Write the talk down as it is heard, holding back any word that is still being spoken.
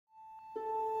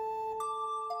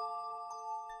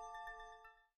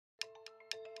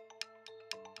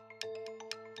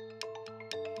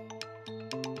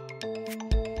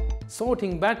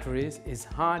Sorting batteries is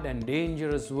hard and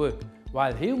dangerous work,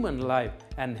 while human life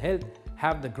and health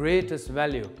have the greatest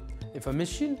value. If a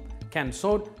machine can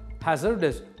sort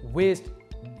hazardous waste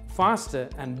faster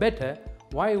and better,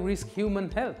 why risk human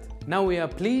health? Now we are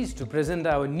pleased to present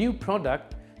our new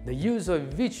product, the use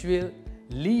of which will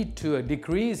lead to a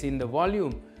decrease in the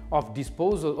volume of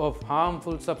disposal of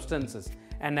harmful substances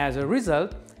and as a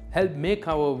result help make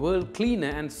our world cleaner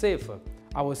and safer.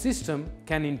 Our system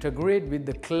can integrate with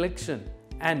the collection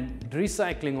and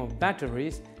recycling of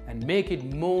batteries and make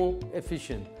it more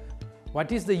efficient.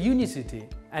 What is the unicity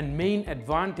and main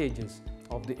advantages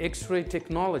of the X-ray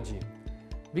technology?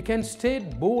 We can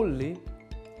state boldly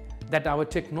that our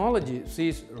technology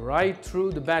sees right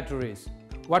through the batteries.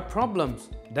 What problems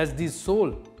does this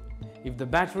solve? If the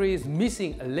battery is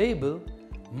missing a label,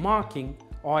 marking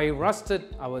or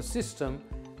rusted, our system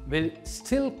will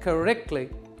still correctly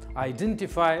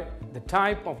identify the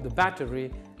type of the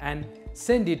battery and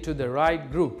send it to the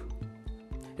right group.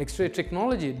 X-ray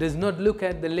technology does not look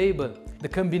at the label. The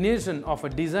combination of a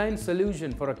design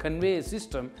solution for a conveyor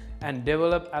system and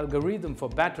develop algorithm for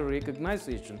battery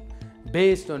recognition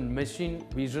based on machine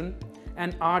vision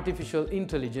and artificial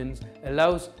intelligence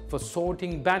allows for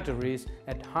sorting batteries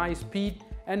at high speed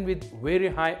and with very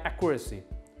high accuracy.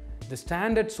 The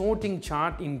standard sorting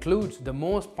chart includes the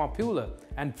most popular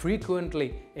and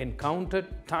frequently encountered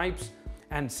types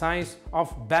and size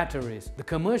of batteries. The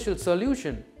commercial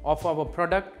solution of our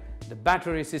product, the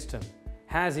battery system,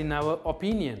 has in our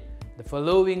opinion the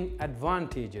following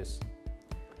advantages.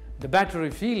 The battery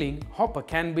filling hopper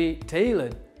can be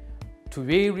tailored to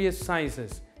various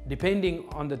sizes depending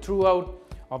on the throughput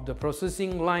of the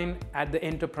processing line at the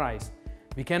enterprise.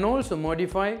 We can also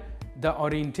modify the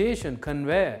orientation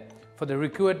conveyor for the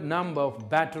required number of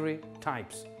battery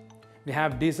types. We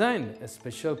have designed a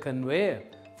special conveyor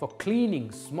for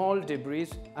cleaning small debris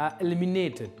are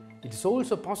eliminated. It is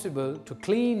also possible to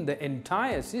clean the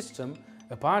entire system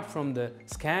apart from the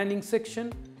scanning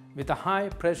section with a high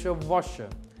pressure washer,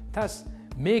 thus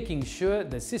making sure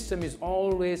the system is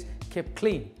always kept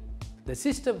clean. The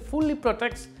system fully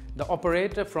protects the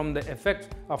operator from the effects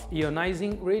of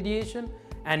ionizing radiation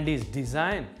and is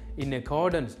designed in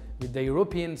accordance with the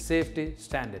European safety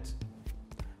standards.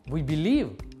 We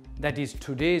believe that is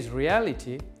today's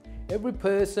reality. Every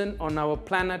person on our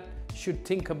planet should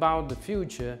think about the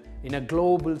future in a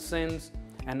global sense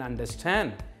and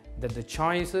understand that the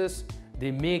choices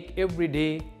they make every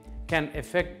day can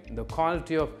affect the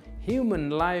quality of human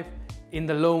life in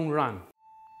the long run.